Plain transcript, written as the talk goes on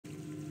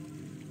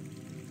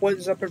What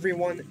is up,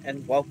 everyone,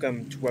 and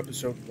welcome to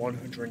episode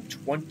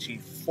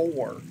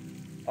 124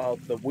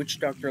 of the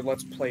Witchdoctor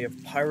Let's Play of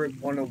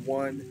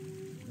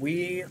Pirate101.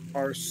 We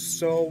are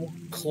so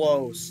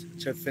close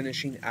to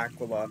finishing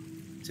Aquila.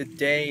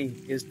 Today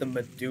is the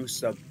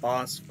Medusa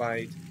boss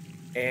fight,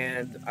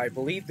 and I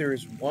believe there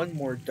is one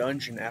more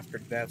dungeon after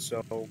that,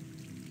 so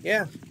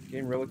yeah,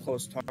 getting really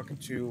close talking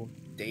to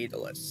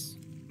Daedalus.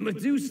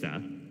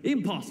 Medusa?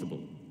 Impossible.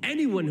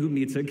 Anyone who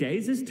meets her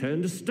gaze is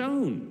turned to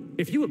stone.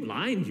 If you were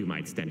blind, you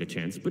might stand a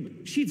chance, but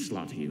she'd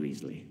slaughter you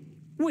easily.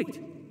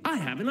 Wait, I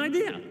have an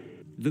idea.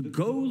 The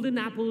golden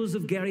apples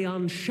of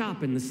Geryon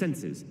sharpen the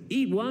senses.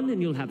 Eat one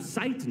and you'll have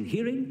sight and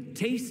hearing,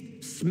 taste,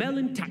 smell,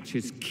 and touch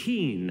as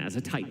keen as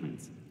a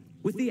titan's.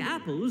 With the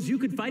apples, you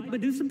could fight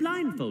Medusa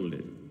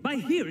blindfolded, by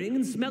hearing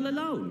and smell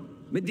alone.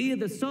 Medea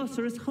the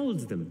sorceress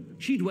holds them.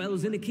 She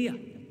dwells in Ithaca.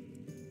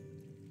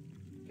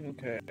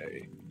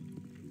 Okay.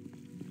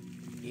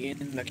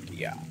 In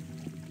Ithaca.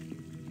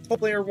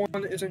 Hopefully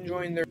everyone is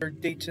enjoying their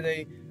day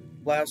today.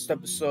 Last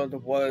episode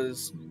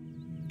was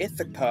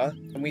Ithaca,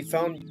 and we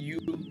found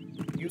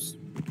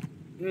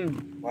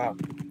wow.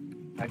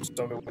 I just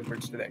don't know what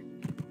words today.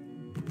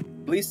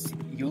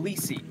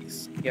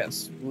 Ulysses.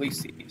 Yes,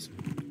 Ulysses.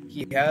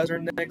 He has our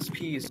next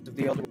piece of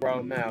the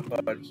Eldorado map,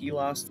 but he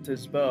lost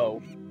his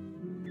bow.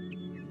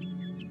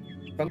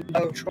 From the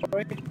Battle of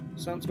Troy?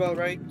 Sounds about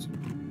right.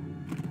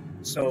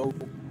 So,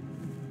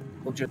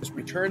 we'll just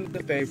return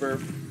the favor,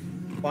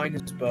 find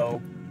his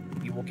bow,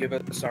 he will give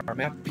us our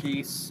map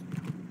piece,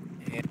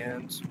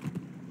 and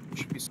we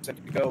should be set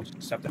to go.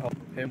 Just have to help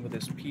him with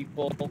his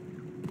people.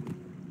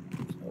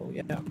 So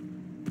yeah.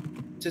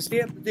 To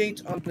stay up to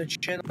date on the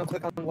channel,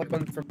 click on the like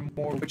button for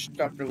more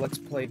Witchdoctor Let's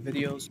Play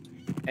videos.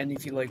 And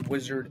if you like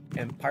Wizard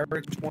and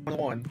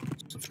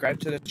Pirate101, subscribe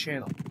to the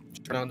channel.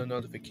 Turn on the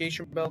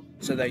notification bell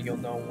so that you'll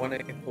know when I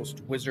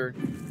post Wizard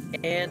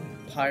and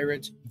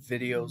Pirate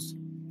videos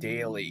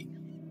daily.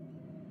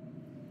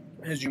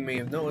 As you may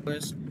have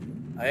noticed,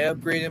 I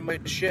upgraded my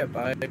ship.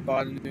 I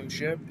bought a new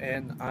ship,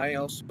 and I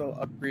also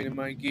upgraded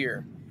my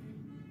gear.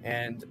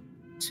 And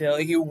tell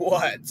you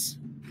what,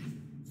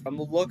 from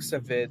the looks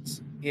of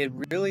it, it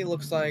really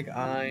looks like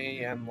I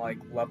am like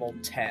level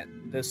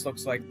 10. This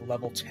looks like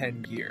level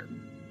 10 gear.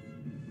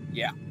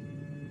 Yeah.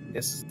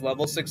 This is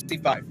level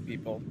 65,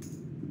 people.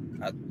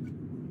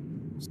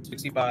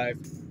 65,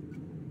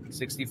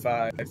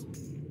 65,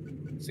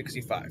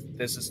 65.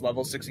 This is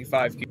level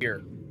 65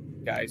 gear,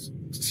 guys.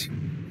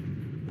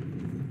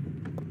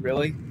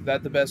 Really? Is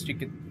that the best you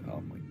can? Oh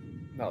my.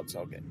 No, it's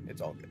all good.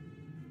 It's all good.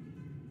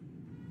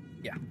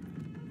 Yeah.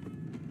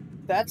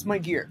 That's my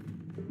gear.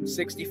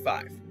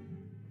 65.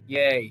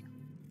 Yay.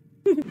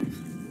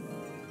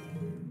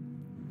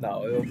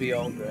 No, it'll be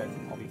all good.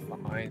 I'll be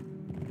fine.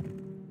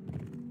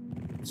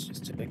 It's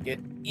just to get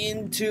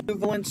into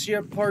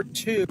Valencia Part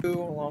 2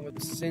 along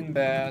with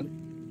Sinbad.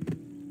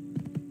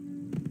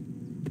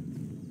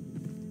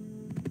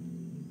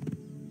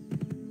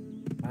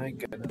 My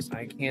goodness,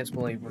 I can't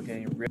believe we're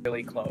getting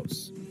really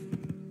close.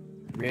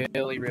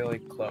 Really, really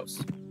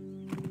close.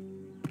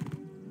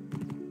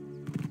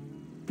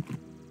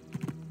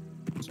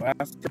 So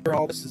after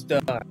all this is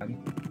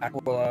done,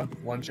 Aquila,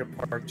 Valencia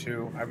Part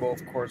 2, I will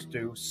of course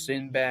do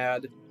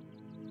Sinbad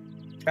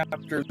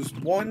Chapters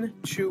 1,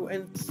 2,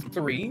 and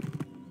 3.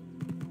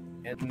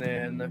 And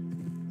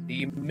then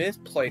the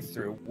Myth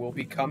playthrough will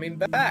be coming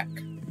back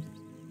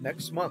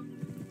next month.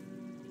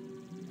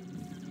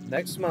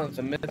 Next month,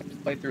 the Myth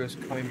playthrough is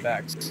coming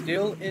back,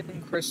 still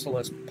in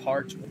Chrysalis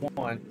Part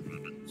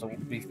 1, so we'll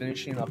be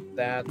finishing up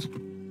that,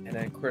 and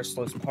then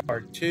Chrysalis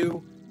Part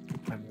 2,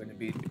 I'm going to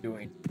be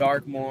doing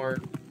Darkmoor,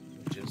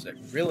 which is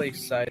really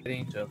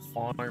exciting to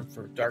farm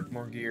for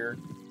Darkmoor gear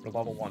for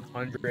level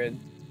 100,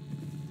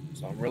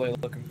 so I'm really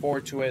looking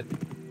forward to it.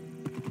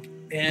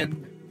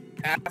 And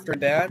after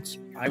that,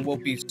 I will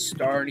be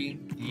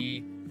starting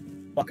the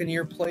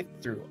Buccaneer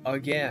playthrough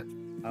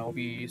again. I'll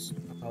be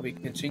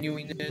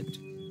continuing it.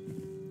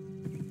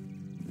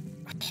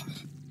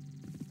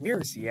 Where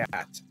is he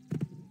at?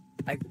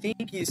 I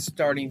think he's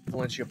starting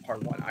Valencia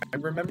Part 1. I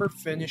remember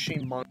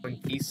finishing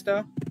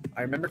Monquista.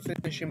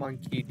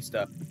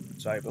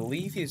 So I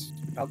believe he's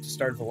about to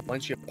start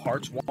Valencia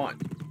Part 1.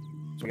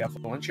 So we got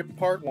Valencia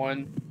Part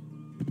 1,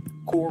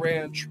 Cool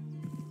Ranch,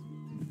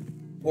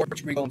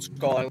 Portugal and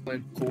Skull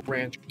Island, Cool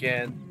Ranch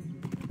again,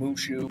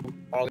 Mushu,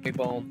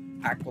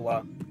 Barleybone,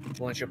 Aquila,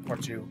 Valencia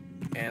Part 2,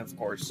 and of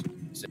course,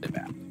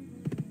 Sinbad.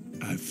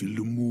 I feel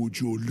the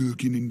mojo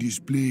lurking in this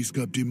place,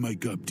 Captain, my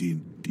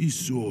captain. The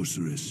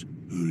sorceress,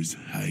 her is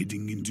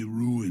hiding in the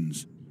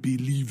ruins.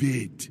 Believe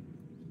it.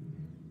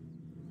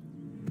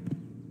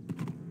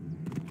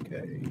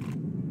 Okay,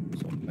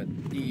 so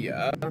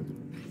Medea.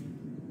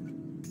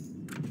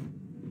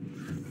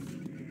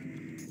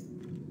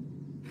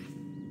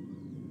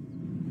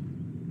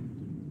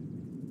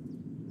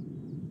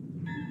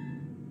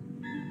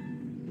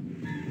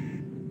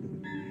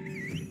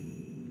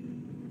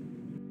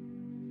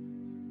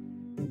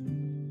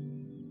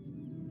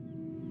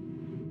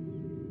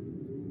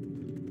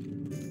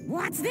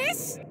 What's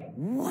this?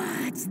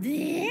 What's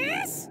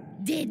this?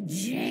 Did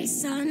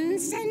Jason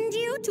send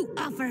you to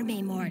offer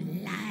me more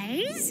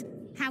lies?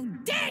 How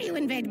dare you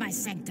invade my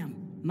sanctum?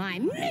 My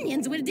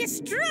minions will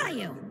destroy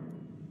you!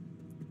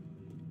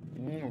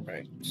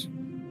 Alright.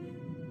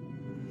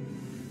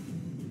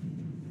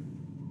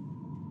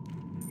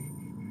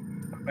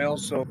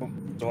 So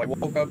I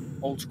woke up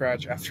Old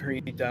Scratch after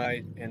he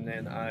died, and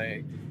then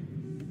I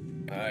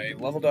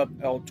leveled up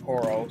El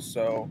Toro,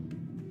 so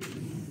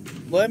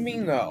let me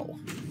know.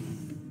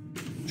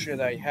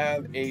 Should I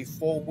have a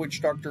full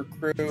Witchdoctor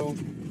crew?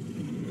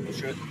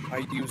 Should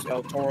I use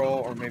El Toro,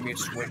 or maybe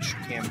switch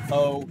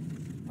Campo?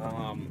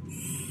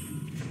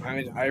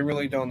 I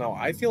really don't know.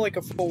 I feel like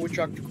a full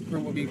Witchdoctor crew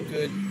would be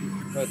good,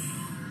 but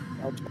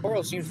El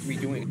Toro seems to be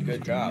doing a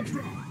good job.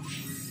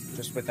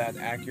 Just with that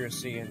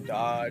accuracy and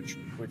dodge,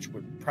 which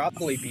would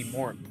probably be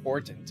more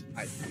important.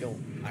 I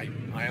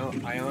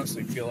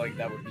honestly feel like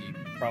that would be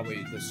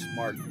probably the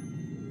smart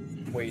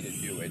way to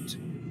do it.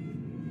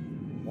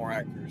 More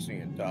accuracy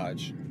and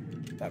dodge.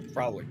 That'd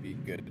probably be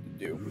good to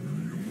do.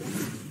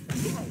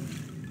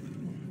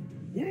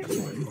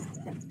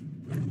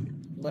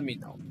 Let me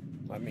know.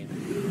 Let me know.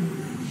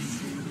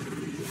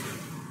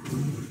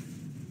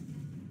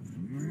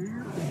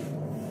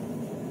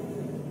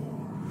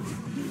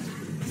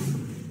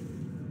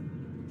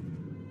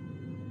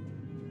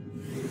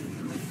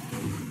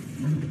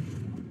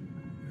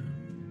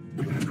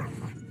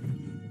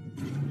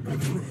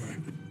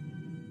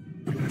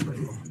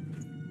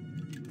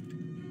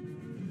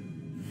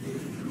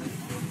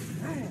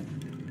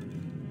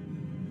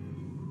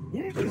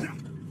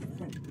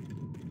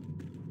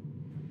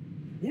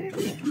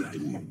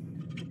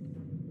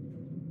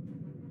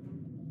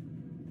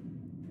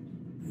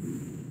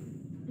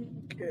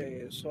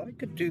 Okay, so I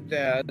could do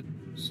that.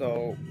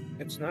 So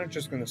it's not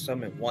just going to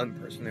summon one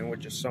person, it would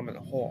just summon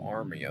a whole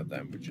army of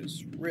them, which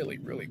is really,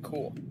 really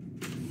cool.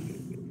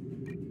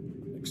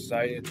 I'm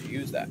excited to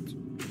use that.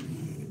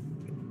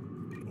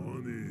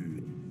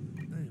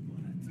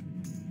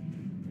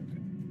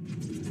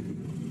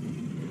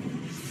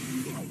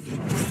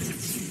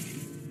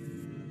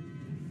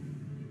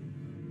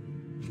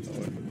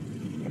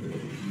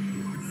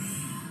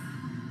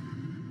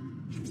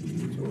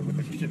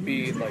 It should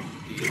be like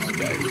these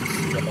guys.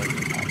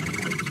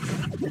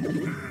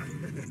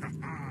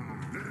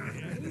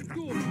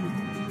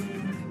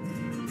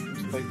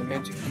 Looks like the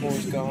Manticore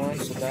is gone,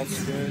 so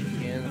that's good,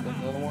 and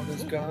another one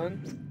is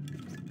gone.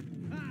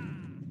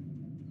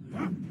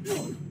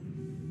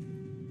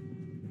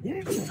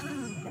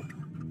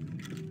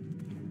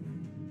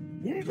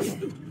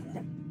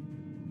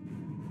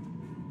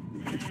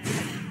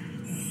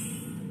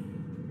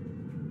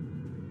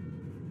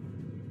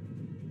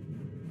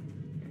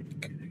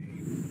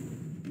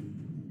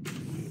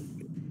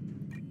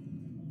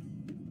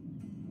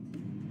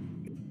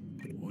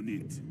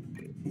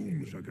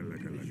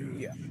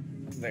 Yeah,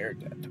 they're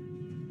dead.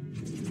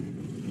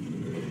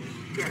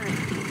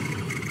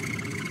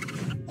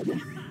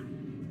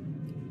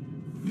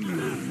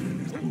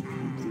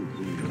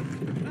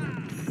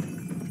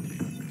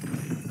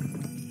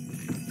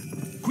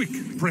 Quick,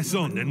 press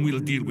on and we'll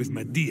deal with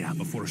Medea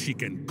before she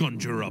can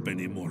conjure up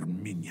any more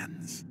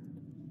minions.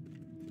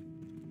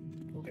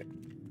 Okay.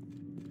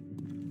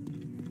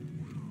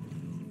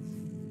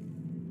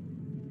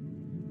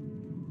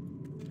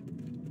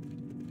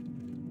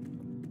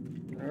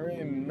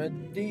 Alright,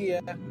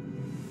 Medea.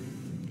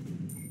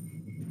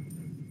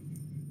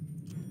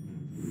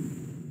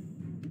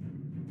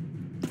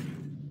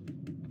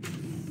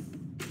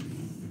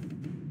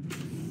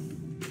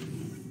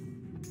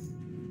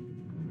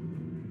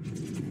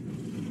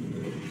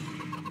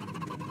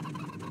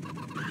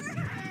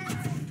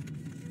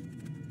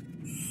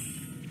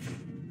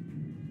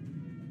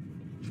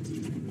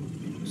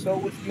 So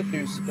with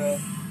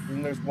Medusa,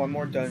 then there's one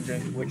more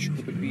dungeon, which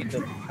would be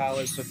the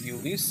Palace of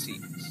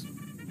Ulysses.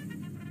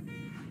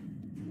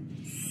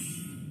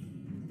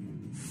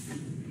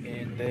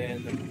 And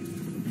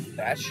then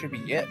that should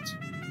be it.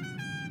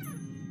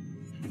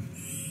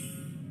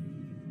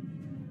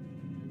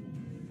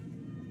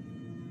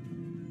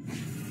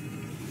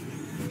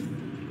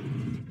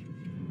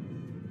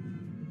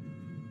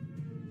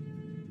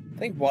 I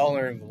think while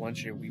we're in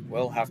Valencia, we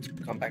will have to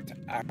come back to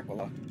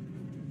Aquila.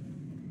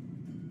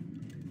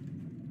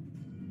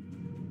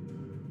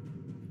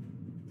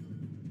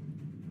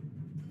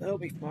 That'll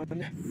be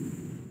fun.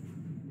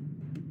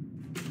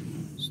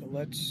 So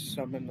let's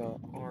summon the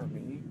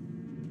army.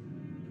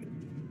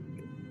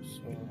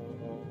 So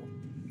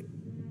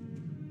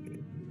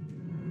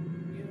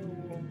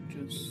we'll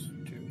just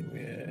do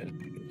it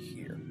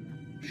here.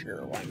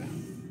 Sure, why not?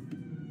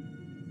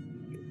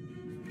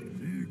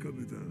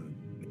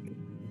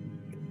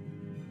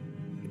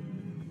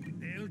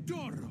 El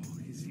Toro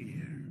is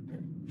here.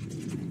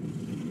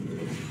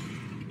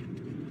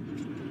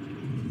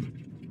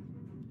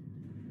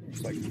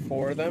 There's like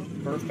 4 of them.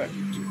 Perfect.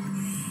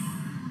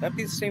 That'd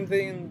be the same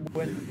thing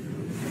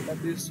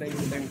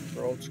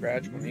for Old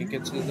Scratch when he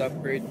gets his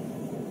upgrade.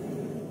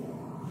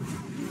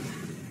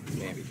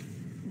 Maybe.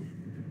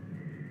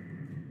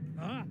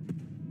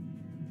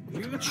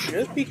 It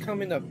should be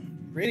coming up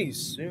Pretty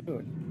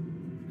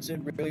soon. Is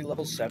it really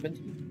level 70?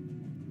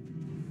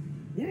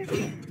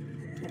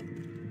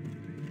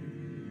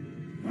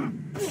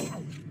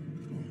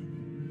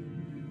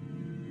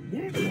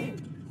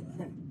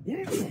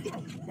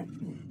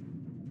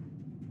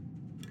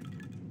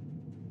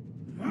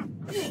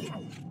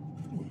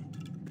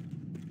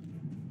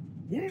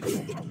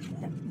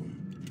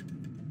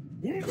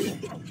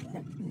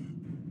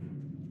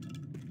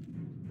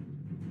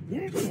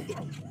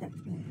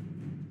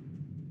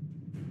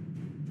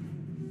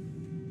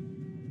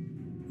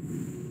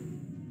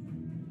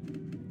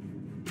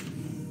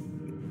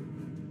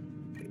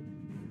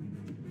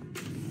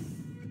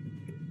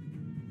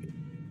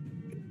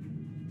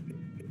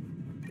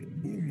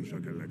 Boom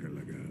shakalaka.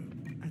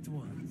 At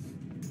once.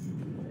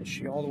 Is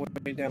she all the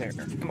way down there?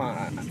 Come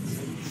on.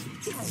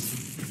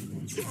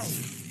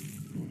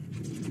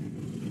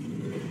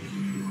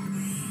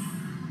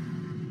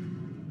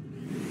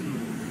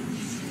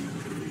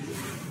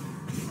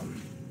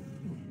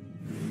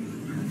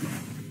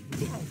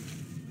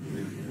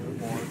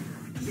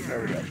 There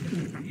we go.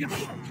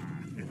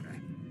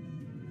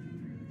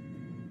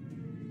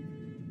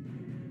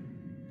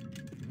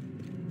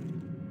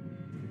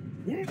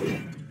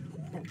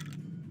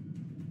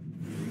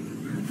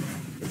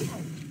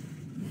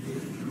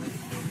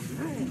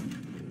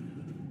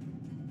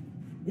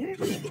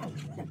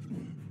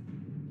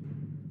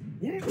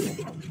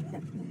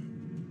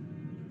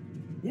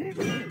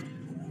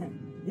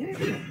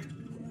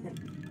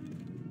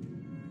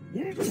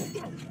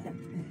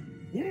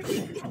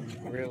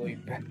 Really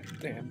bad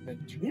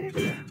damage.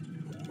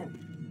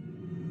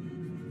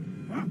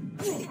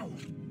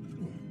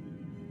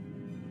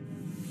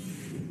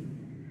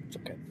 It's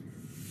okay.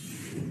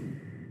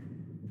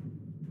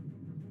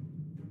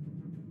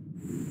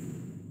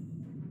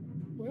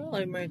 Well,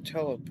 I might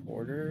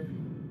teleport her.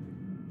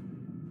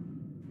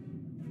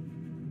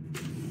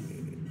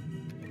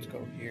 Let's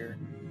go here.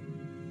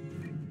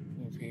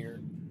 Move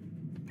here.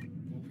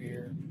 Move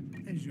here.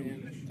 As you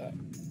And wish. that.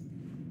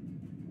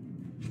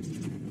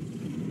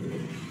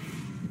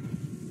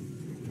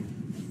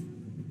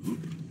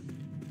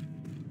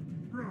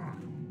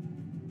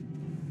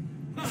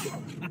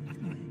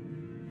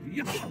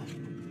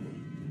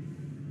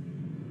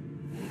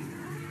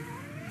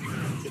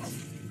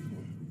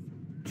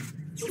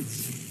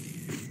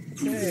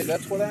 Hey,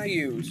 that's what I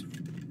use.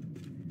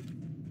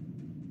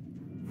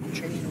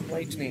 Chain of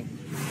lightning.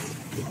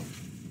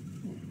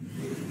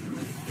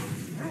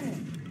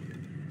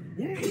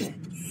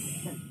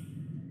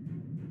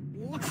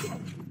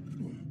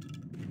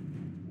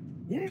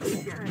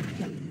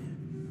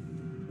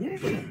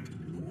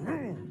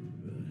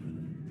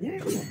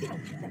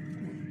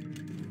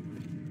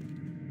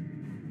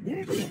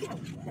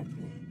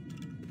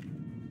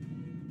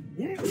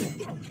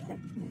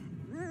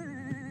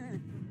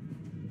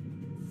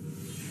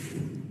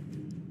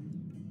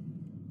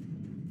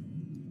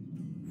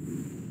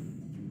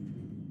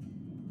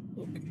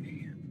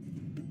 Okay.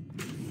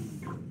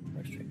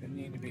 Actually, I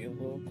need to be a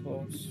little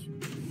close.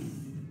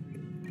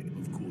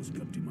 Of course,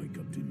 Captain, my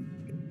Captain.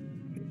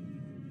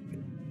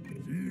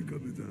 See,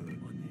 Captain.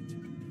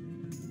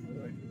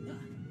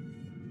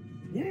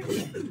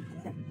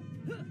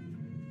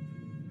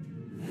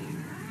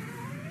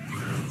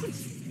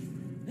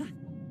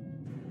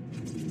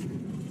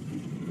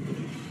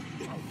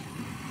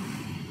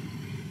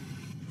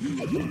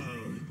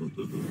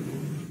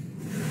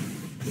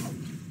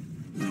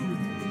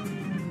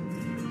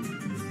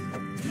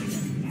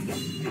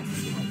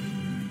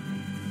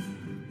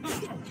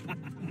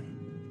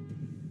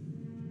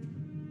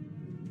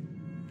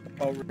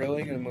 Oh,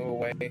 really? Gonna move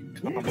away?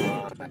 Come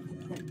on.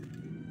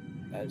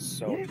 That is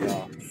so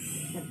rough.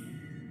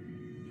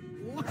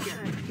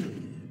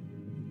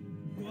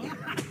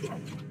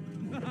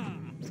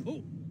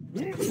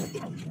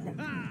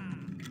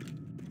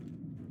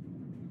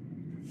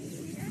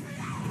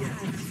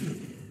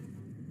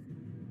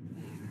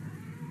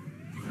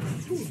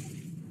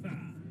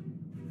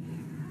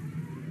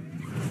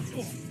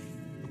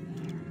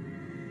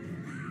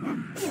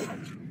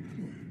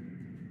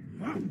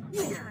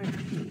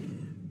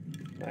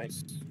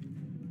 Nice.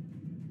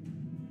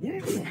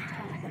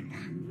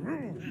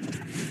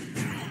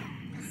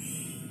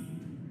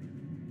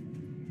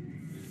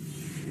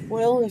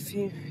 Well, if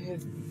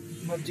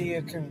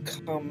Medea can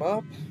come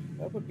up,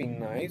 that would be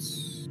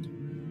nice.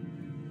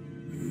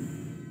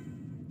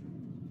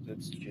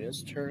 It's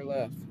just her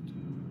left.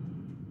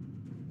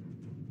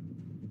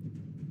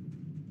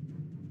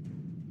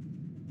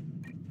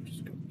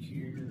 Just go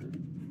here.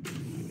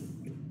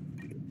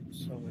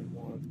 So we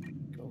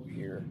want go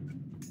here.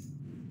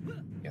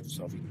 Yeah,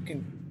 so if you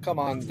can come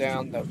on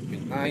down, that would be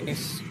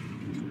nice.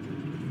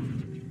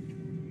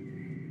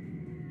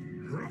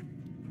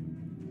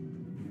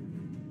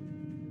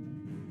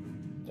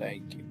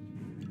 Thank you.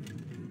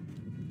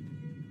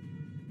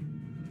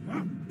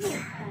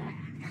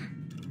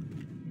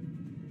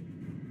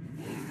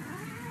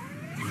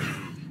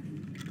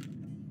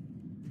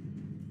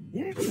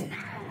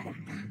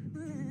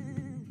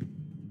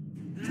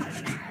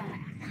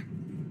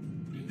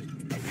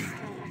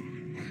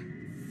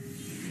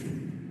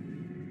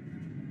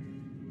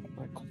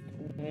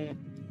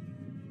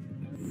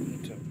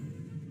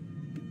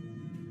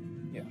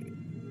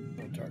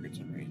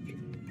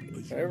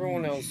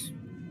 Everyone else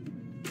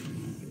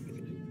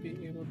should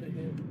be able to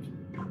hit.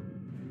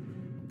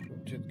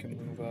 Just can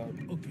move up.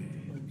 Okay.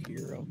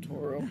 Here, El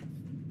Toro.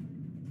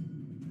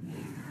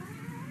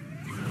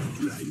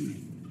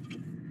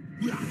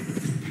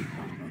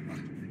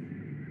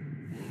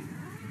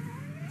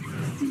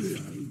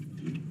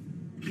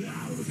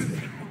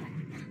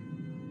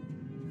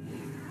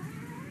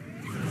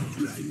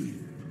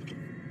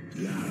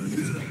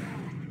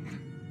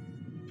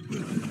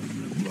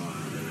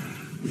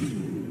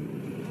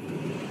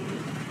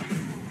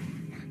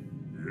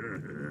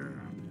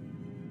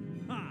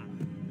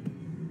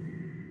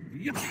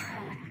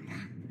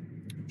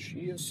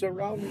 She is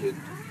surrounded.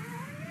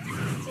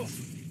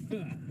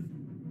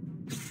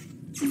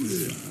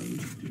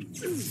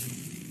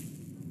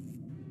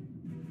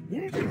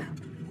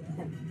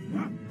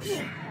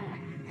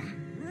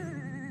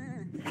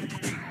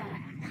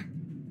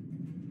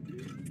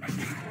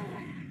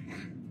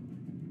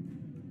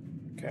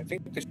 Okay, I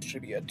think this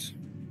should be it.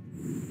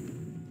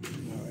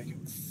 Oh, I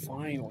can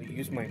finally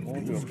use my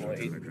mojo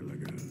blade.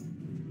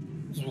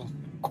 This was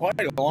quite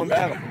a long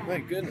battle. My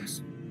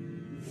goodness.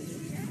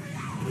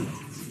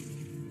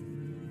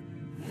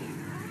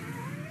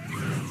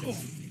 I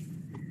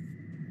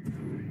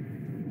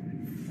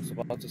was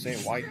about to say,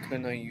 why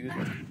couldn't I use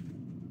it?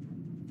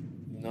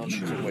 No,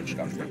 she's a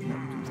Witchdoctor.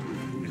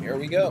 Here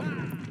we go.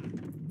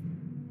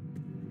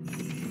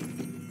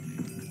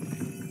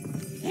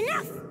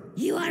 Enough!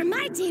 You are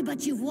mighty,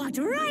 but you've walked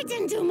right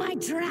into my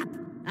trap.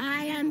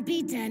 I am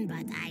beaten,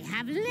 but I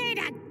have laid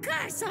a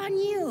curse on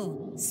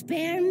you.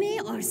 Spare me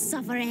or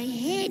suffer a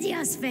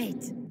hideous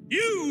fate.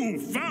 You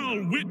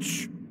foul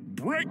witch!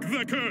 Break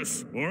the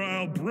curse, or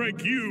I'll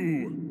break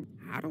you!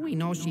 How do we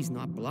know she's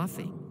not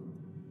bluffing?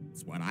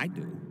 It's what I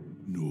do.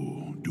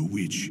 No, the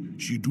witch,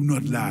 she do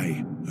not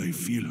lie. I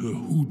feel her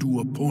hoodoo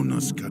upon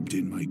us,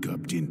 Captain, my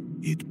captain.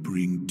 It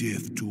bring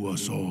death to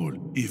us all,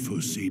 if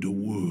her say the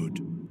word.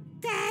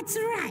 That's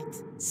right.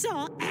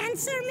 So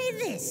answer me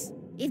this.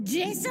 If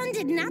Jason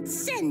did not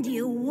send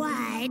you,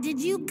 why did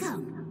you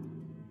come?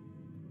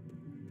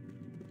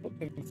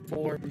 Looking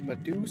for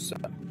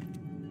Medusa.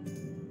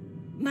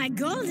 My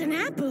golden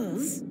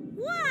apples?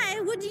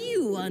 Why would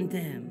you want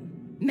them?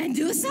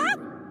 Medusa?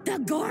 The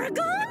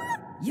Gorgon?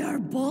 You're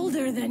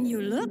bolder than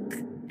you look,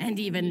 and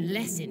even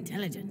less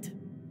intelligent.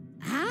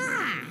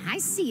 Ah, I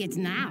see it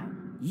now.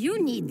 You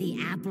need the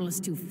apples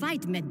to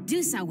fight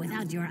Medusa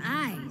without your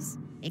eyes.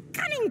 A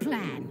cunning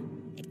plan.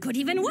 It could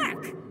even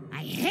work.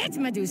 I hate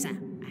Medusa.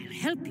 I'll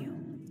help you.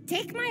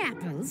 Take my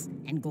apples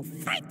and go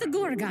fight the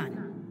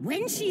Gorgon.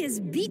 When she is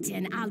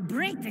beaten, I'll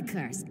break the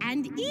curse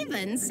and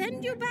even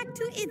send you back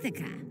to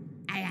Ithaca.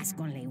 I ask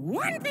only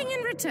one thing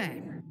in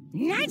return.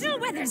 Nigel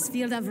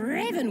Weathersfield of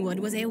Ravenwood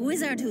was a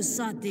wizard who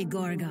sought the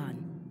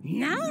Gorgon.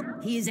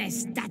 Now he is a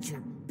statue.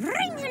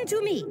 Bring him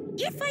to me.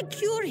 If I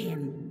cure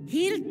him,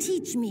 he'll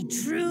teach me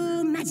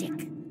true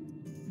magic.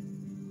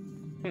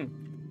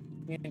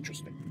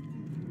 Interesting.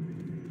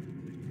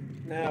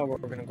 Now we're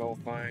gonna go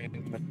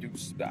find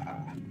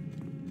Medusa.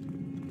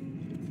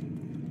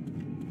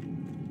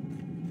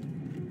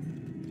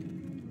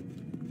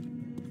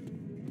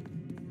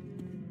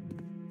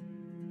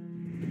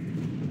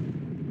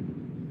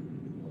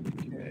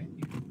 Okay.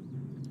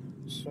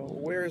 So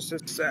where's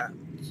this at?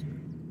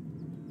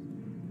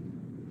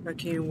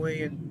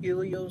 Way in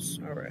Ilios?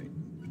 Alright.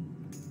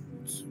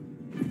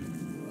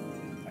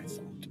 I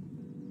thought.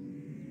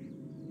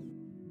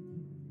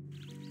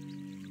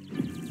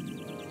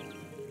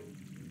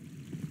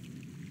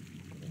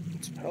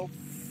 Some help.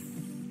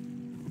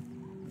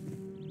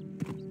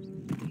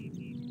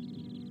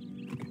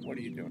 Okay, what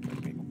are you doing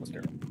with me? What's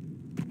there?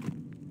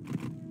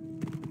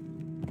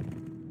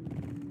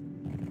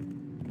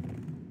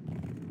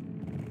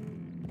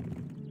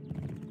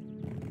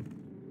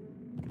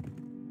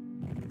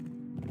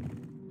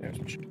 There's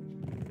what you.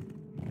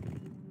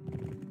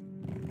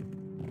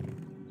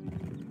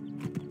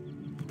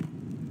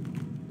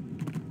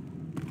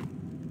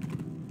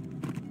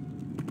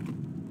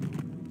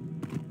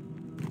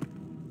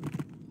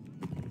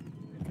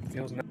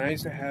 Feels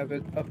nice to have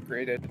it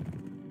upgraded.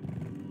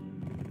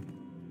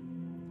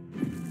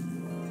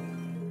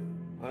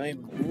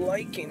 I'm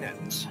liking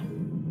it.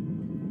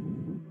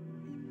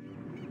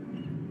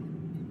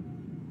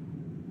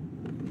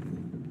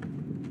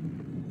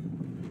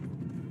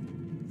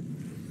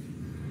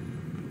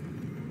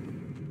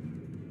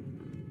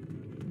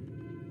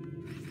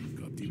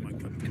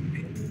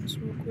 Companions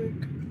real quick.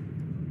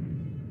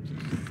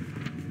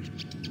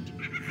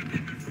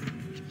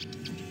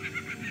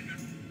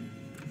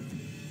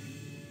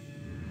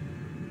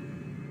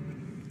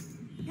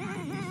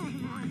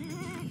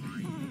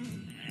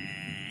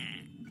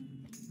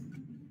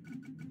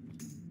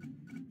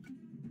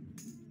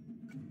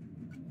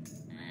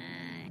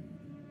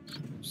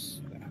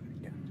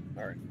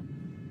 All right.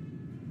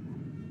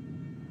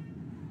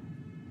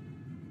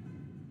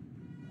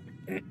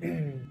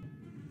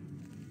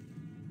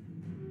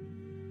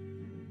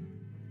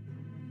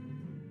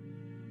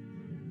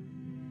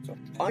 So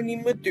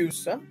finding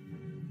Medusa.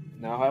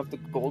 Now I have the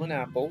golden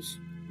apples.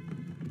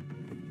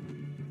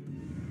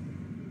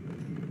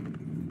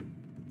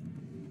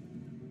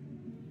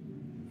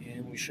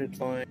 we should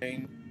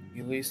find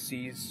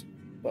Ulysses'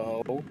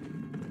 bow.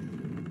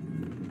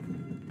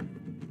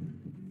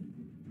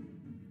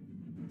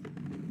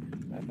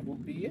 That will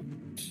be it.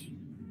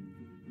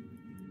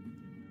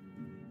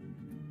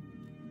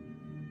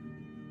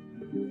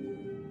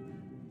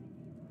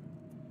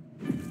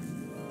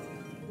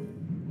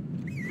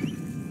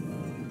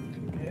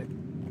 Okay.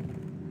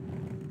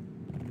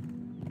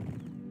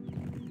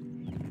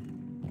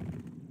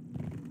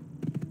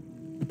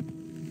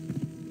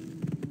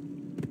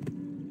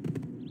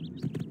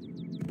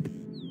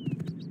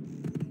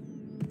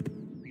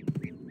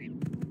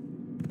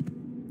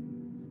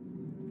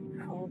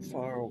 How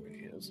far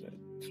away is it?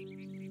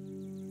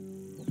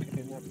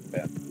 Okay, not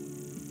bad.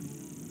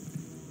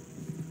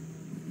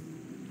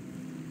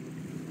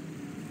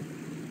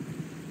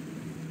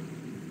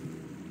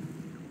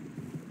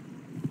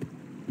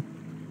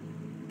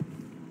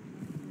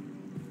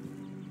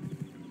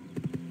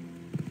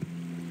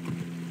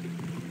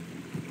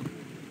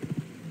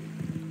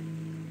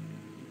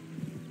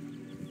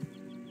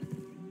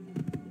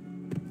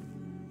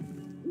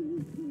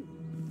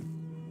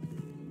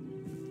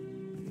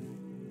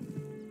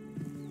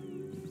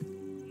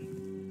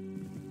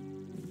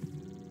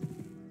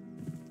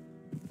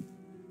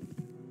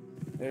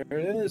 There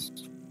it is.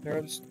 There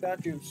are the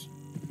statues.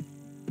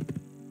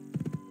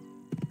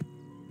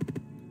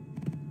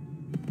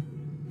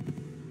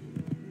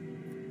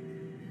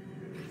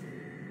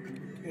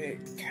 Okay,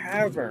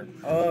 Cavern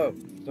of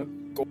the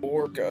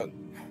Gorgon.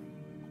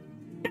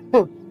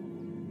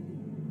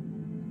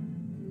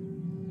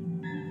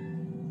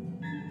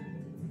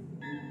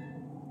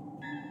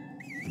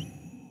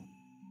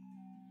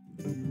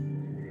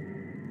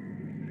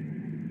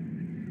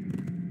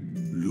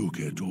 Look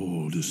at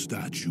all the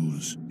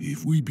statues.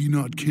 If we be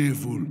not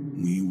careful,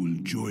 we will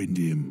join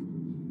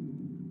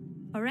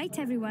them. All right,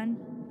 everyone.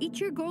 Eat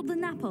your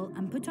golden apple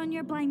and put on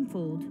your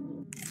blindfold.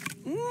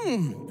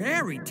 Mmm,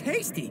 very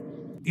tasty.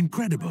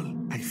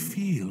 Incredible. I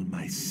feel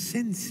my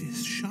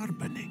senses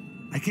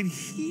sharpening. I can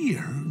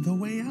hear the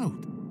way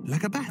out,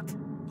 like a bat.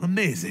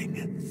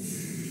 Amazing.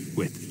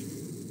 Wait,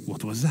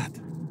 what was that?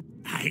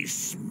 I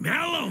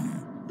smell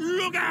them!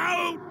 Look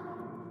out!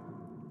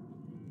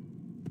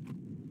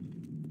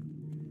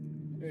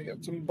 We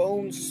got some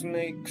bone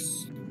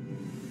snakes.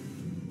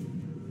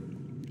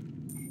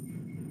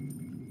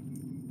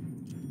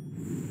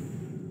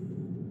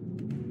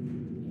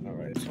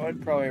 Alright, so I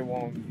probably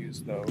won't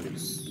use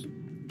those.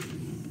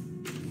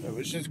 It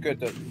was just good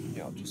to, you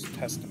know, just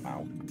test them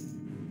out.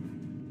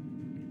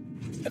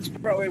 That's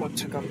probably what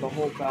took up the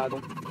whole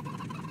battle.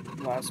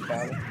 Last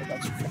battle, but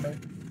that's okay.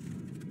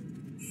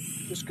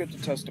 Just good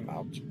to test them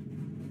out.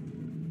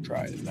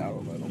 Try it out a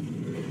little.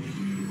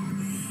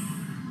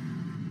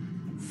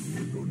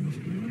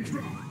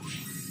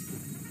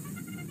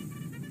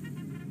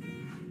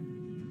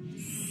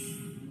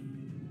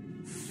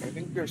 I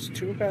think there's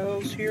 2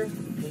 battles here.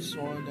 This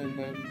one and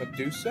then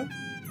Medusa.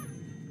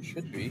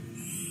 Should be.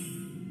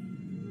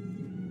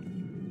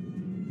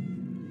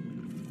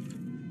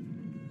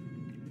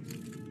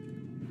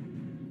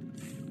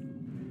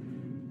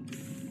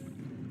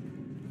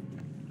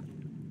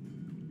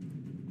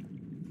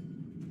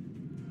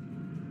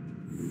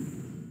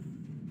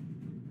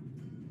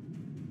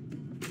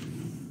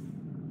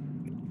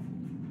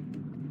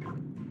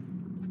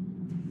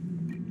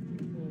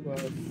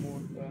 More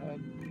bad.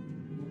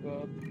 Move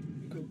up.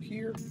 Go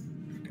here.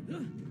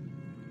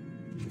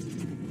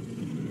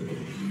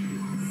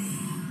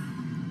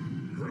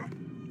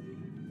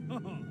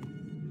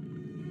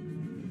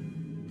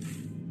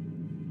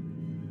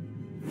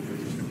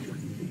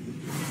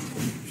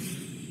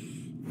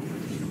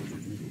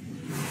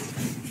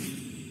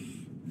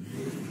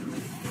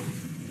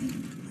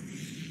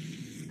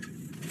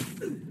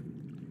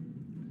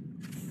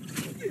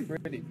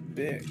 Pretty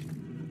big.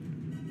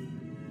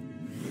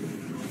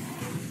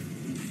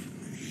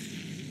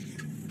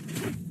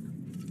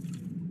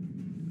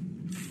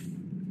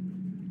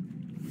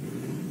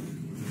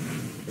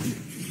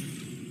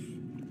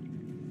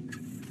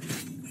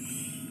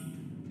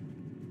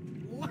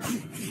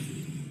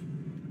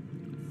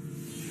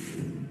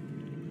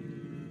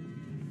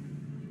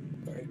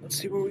 Alright, let's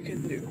see what we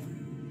can do.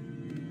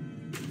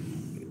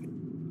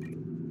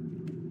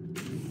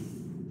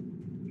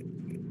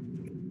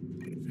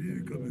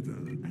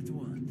 At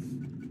once.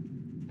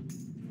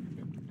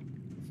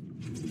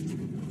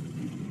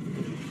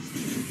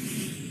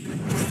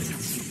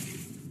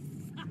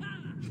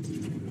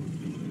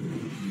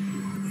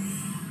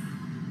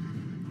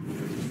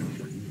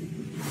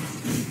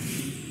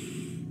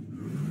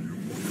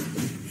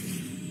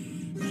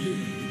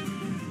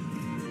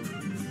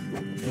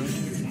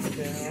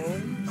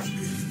 Down.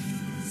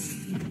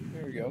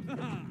 There we go.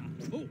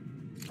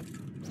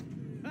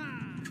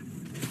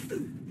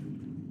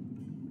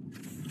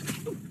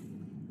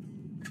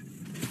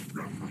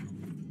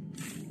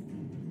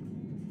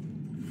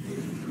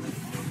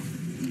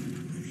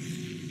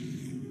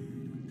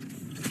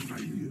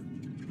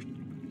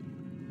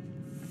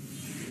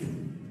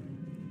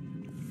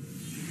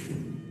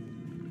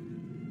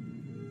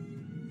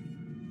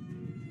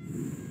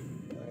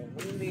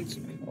 need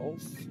some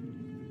health.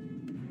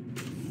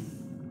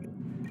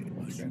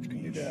 Scratch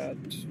can do that.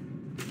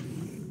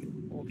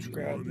 Old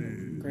Scratch,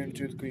 Grand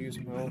Tooth could use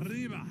some health.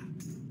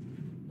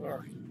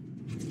 Alright.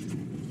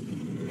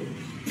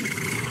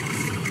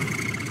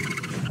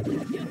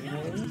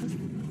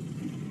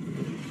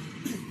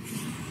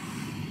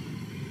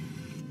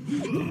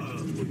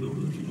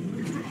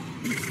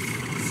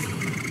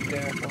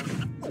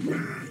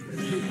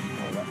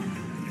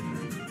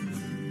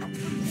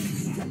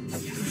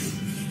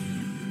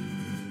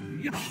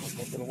 Yeah,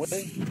 open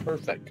away.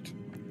 Perfect.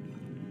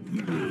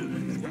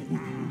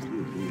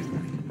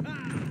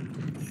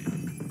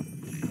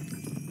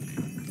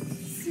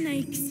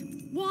 Snakes.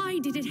 Why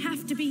did it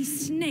have to be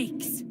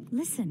snakes?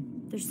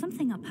 Listen, there's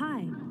something up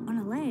high, on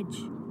a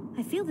ledge.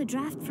 I feel the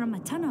draft from a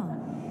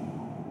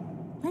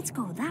tunnel. Let's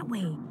go that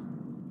way.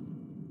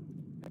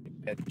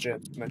 It's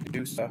just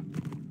Medusa.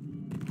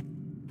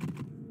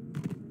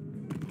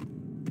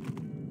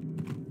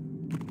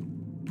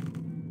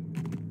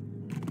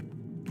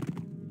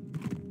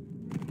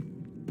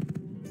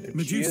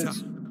 Medusa,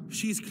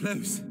 she's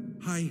close.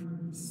 I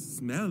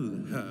smell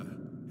her,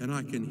 and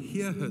I can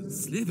hear her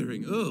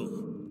slithering.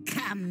 Oh.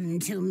 Come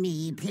to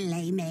me,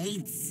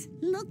 playmates.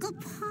 Look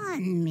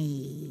upon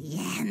me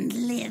and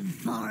live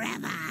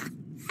forever.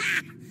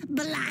 Ha!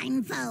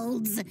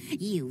 Blindfolds,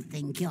 you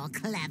think you're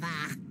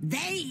clever.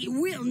 They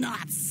will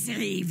not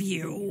save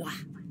you.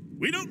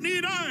 We don't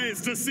need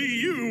eyes to see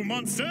you,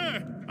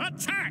 monster!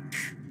 Attack!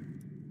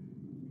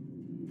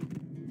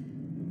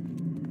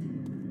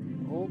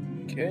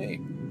 Okay.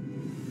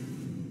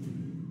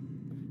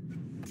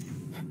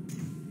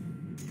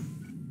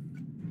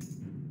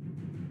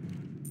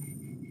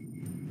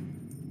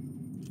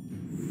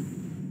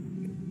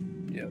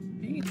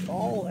 Defeat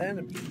all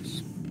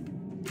enemies.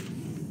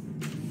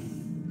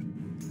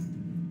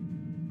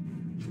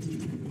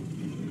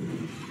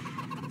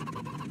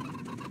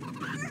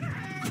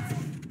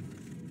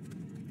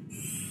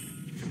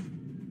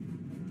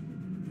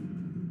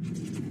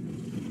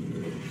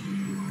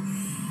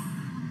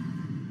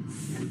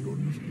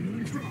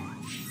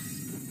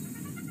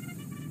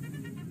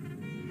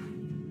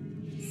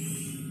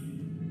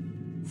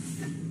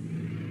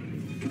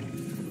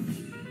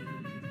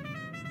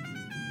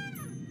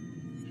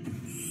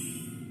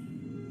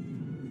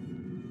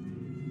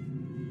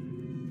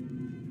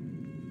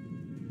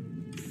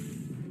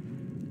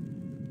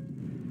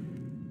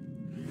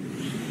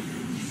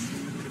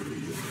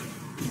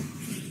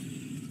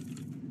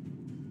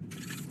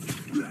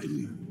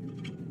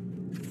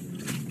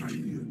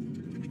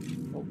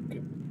 Oh,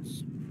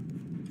 goodness.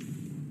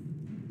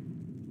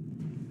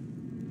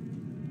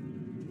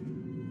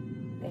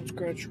 Old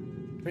Scratch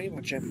pretty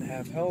much have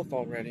half health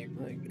already.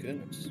 My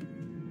goodness.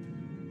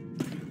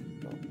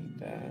 Don't need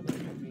that. I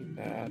don't need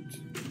that.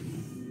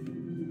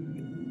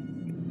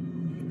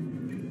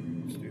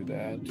 Let's do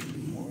that.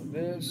 More of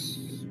this.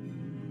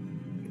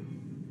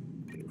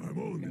 I've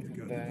only And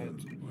got that.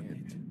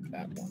 And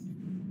that one.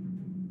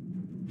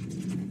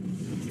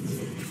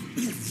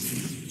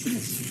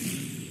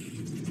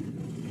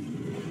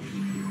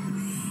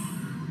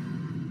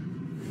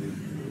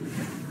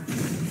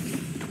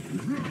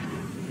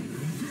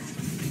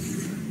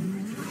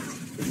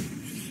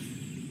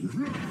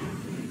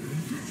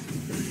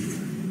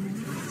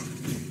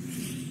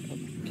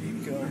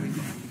 Keep going.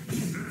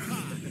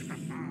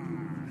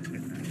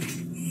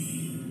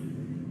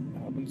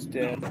 That one's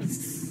dead.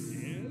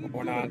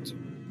 Or not.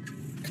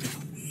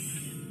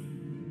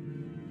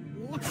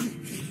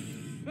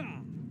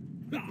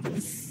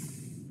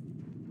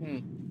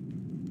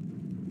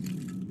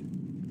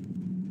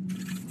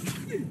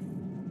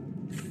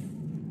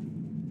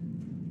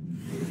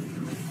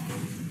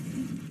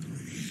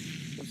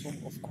 This one,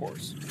 of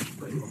course.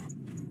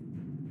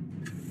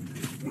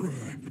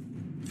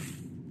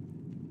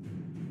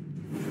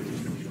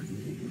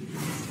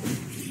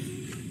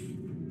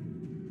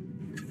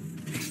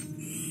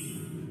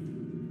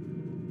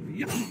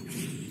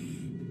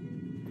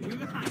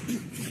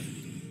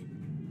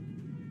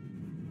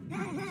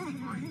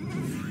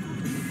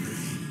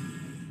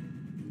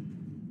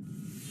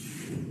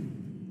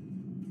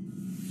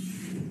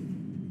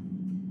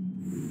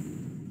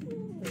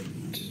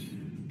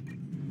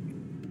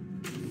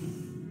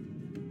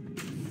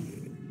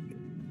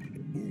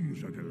 boom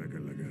shakalaka.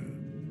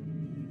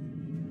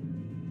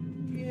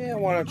 Yeah,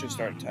 why don't you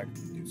start attacking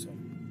Medusa?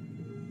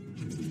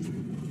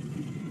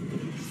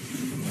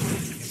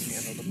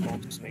 Handle the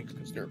bone snakes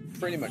because they're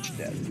pretty much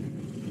dead.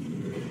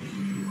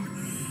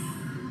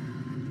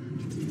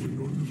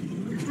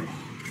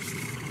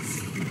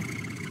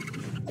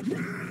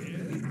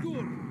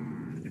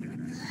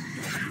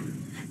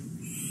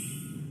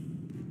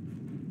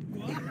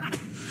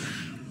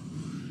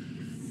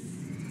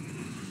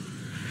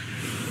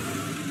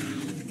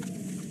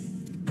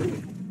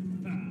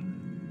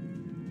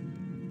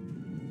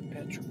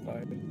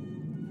 Petrified.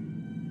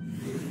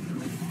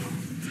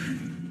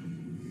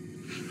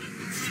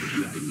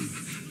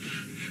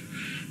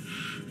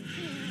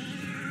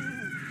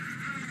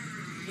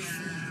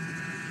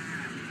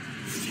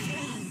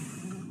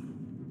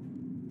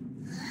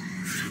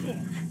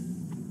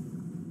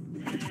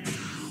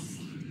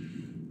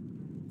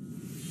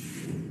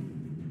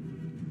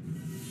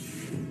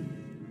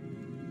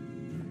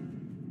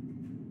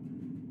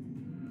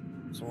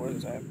 So where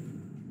is that?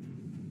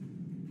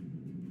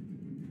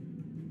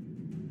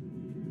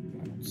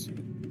 I don't see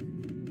it.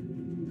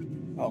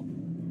 Oh.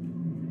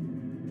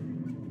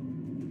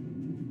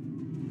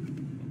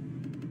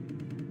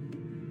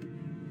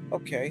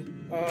 Okay.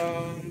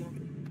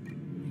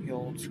 The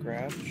old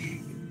scratch.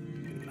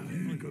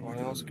 Anyone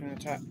else can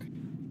attack?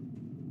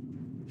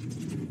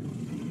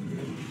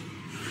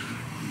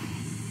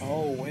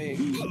 Oh wait.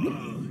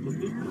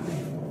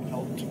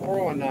 El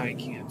Toro and I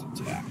can't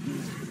attack.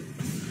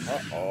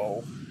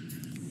 Uh-oh.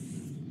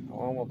 How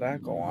long will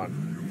that go on?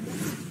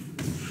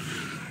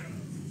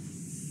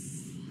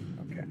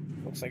 Okay.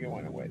 Looks like it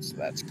went away, so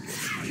that's good.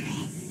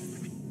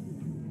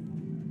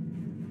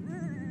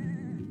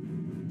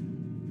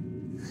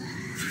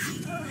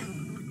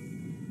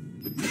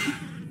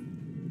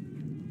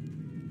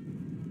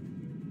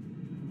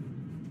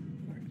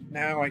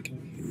 Now I can.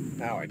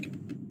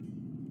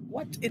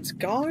 What? It's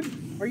gone?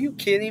 Are you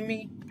kidding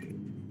me?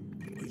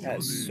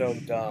 That's so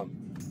dumb.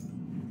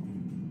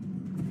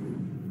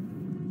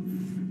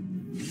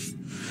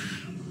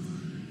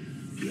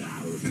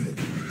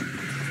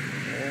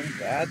 And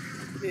that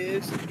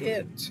is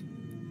it.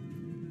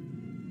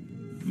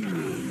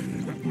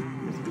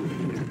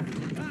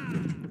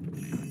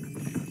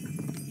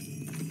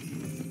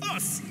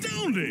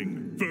 Astounding!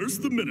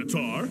 First the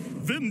Minotaur,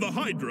 then the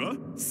Hydra,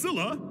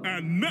 Scylla,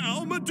 and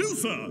now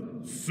Medusa.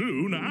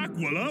 Soon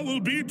Aquila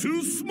will be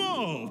too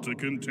small to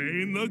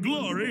contain the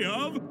glory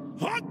of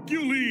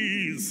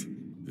Hercules.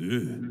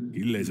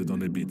 He lays it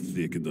on a bit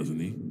thick, doesn't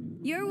he?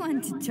 You're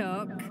one to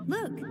talk.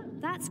 Look,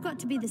 that's got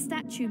to be the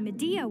statue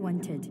Medea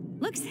wanted.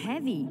 Looks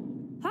heavy.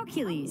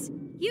 Hercules,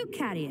 you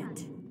carry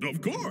it.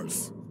 Of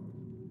course.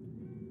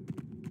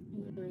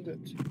 Where is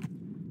it?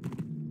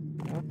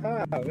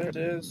 Ah, there it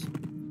is.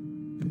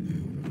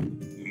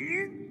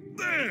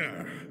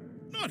 There!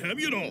 Not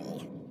heavy at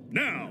all.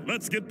 Now,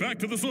 let's get back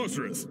to the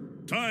sorceress.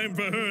 Time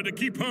for her to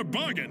keep her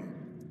bargain.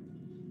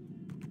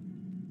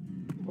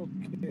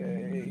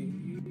 Okay.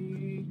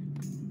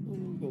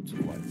 We'll go to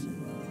the lights.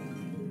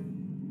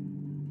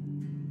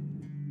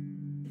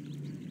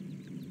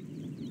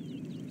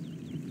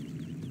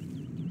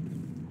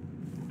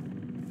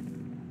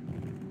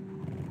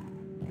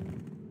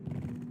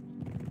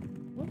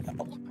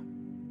 Well,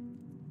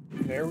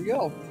 there we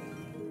go.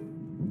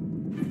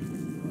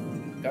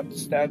 Got the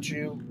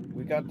statue,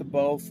 we got the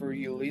bow for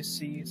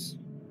Ulysses.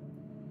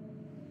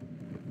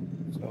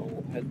 So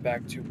we'll head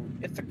back to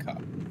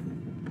Ithaca.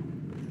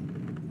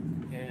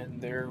 And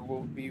there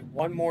will be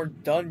one more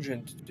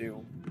dungeon to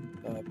do.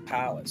 The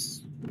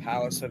Palace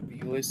of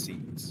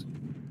Ulysses.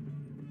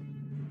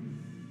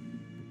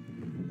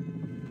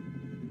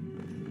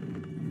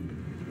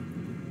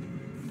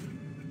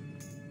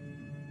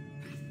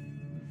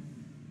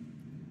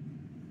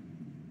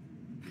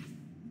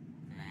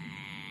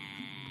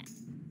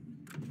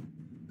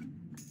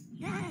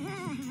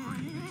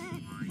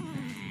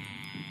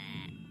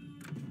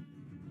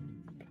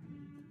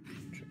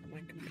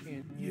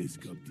 Yes,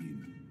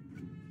 Captain.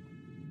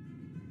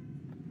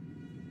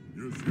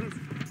 Yes, yes.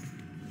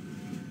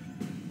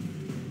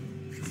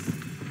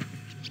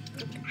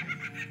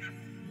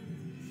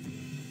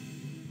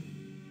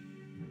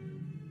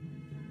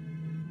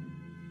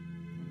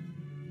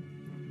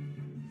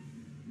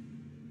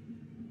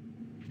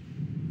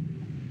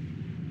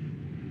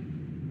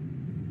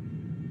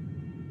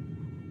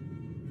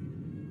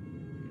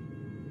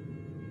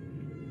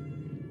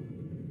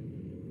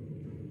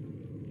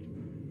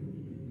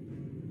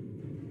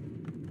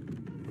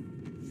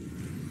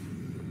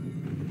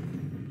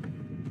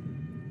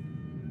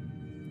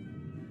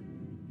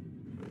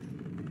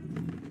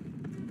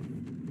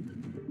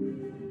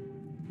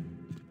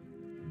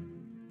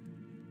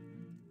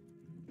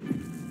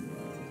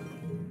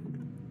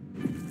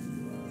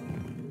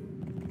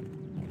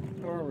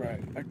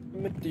 Alright, back to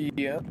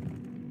Medea.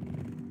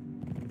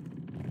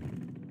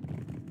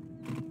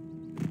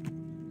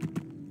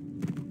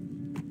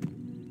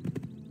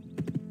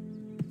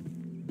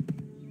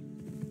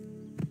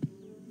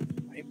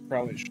 I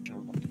probably should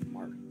have left a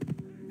mark.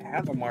 I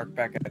have a mark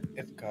back at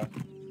Ithaca.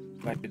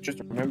 I just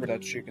remember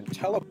that she can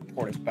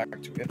teleport us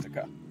back to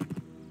Ithaca.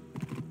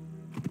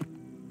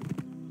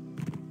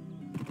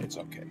 It's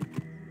okay.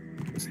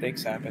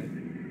 Mistakes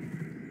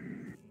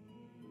happen.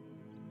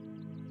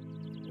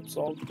 It's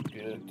all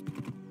good.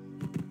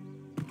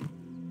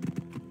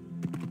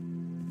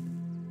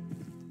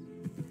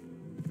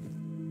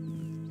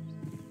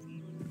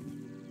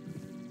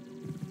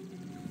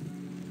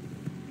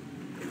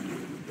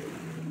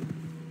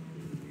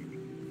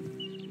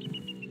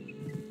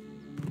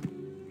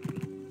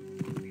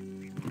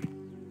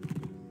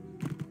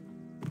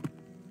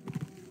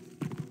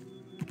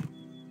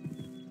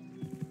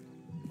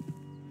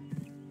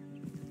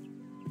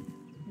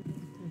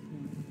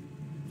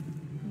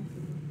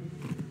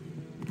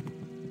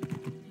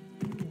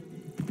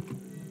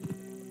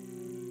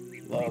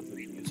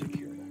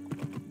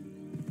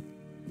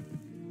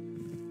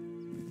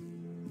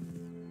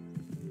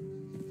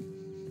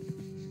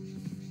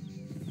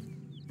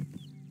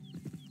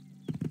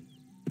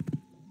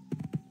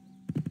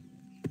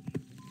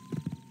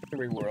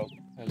 every world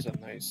has a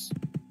nice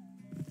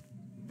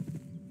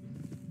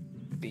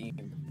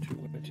theme to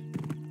it.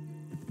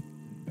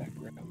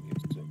 Background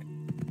music.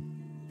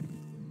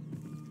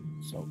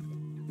 So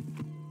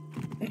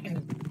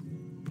good.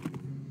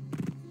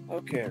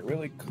 Okay,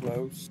 really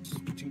close.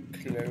 Too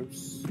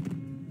close.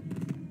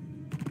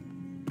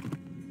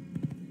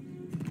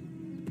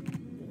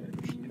 There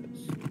she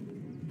is.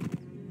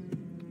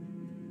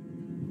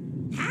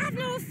 Have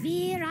no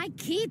fear, I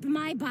keep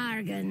my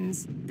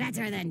bargains.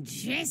 Better than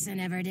Jason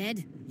ever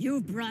did.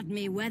 You've brought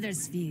me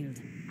Weathersfield.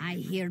 I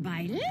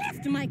hereby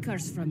lift my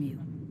curse from you.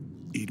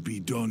 It be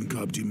done,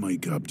 Captain, my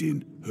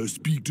captain. Her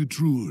speak the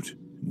truth.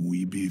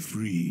 We be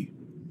free.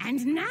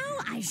 And now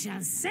I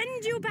shall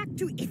send you back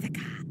to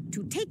Ithaca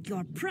to take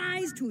your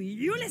prize to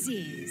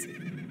Ulysses.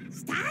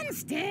 Stand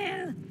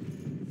still.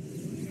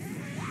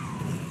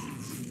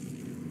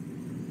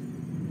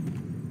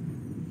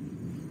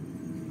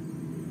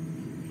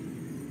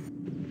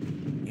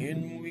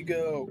 In we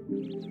go.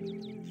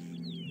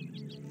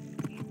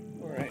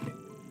 Alright.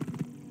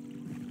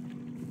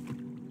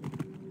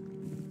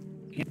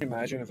 Can you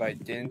imagine if I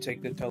didn't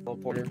take the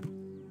teleporter?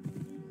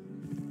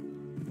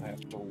 I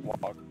have to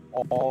walk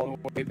all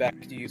the way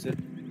back to use it.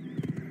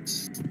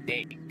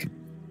 Steak.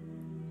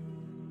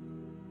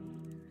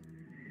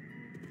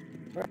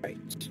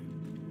 Right.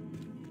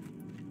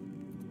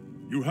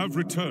 You have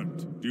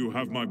returned. Do you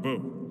have my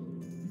bow?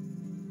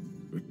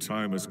 The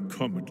time has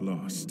come at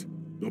last.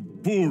 The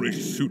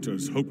boorish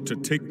suitors hope to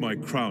take my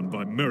crown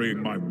by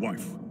marrying my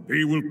wife.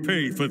 They will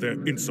pay for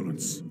their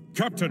insolence.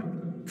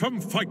 Captain, come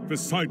fight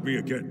beside me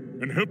again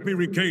and help me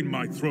regain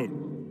my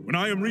throne. When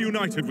I am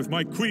reunited with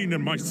my queen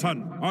and my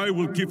son, I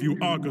will give you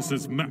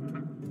Argus's map.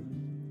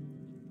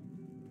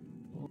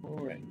 All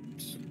right.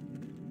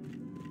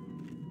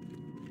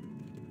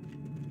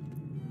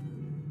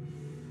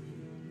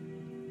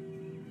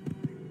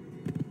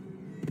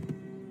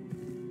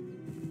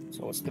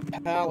 So it's the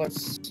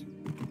palace,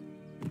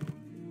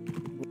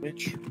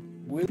 which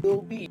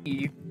will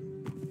be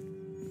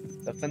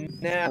the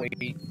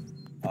finale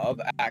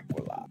of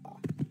Aquila.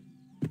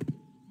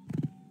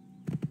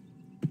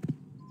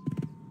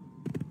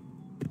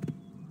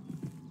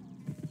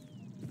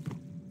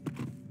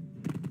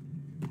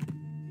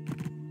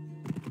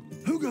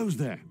 Who goes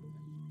there?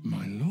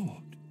 My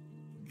lord,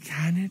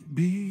 can it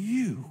be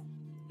you?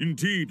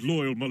 Indeed,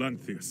 loyal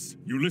Melanthius.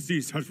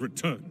 Ulysses has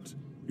returned.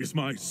 Is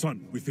my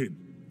son within?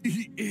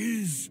 He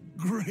is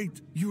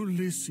great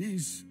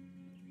Ulysses.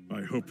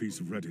 I hope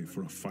he's ready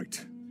for a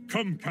fight.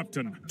 Come,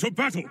 Captain, to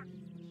battle!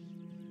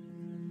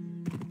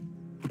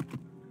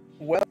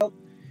 Well,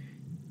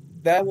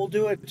 that will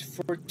do it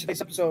for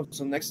today's episode.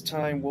 So next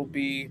time will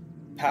be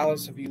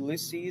Palace of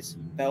Ulysses.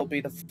 That'll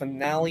be the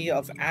finale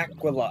of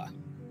Aquila.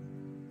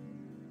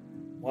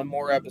 One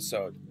more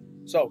episode.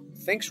 So,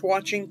 thanks for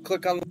watching.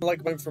 Click on the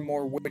like button for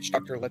more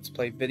Witchdoctor Let's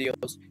Play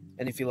videos.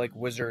 And if you like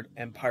Wizard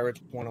and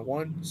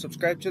Pirate101,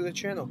 subscribe to the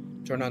channel.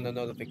 Turn on the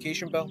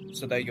notification bell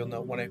so that you'll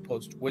know when I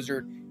post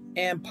Wizard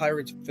and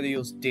Pirate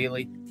videos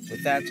daily.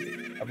 With that,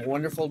 have a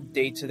wonderful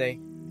day today,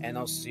 and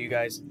I'll see you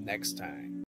guys next time.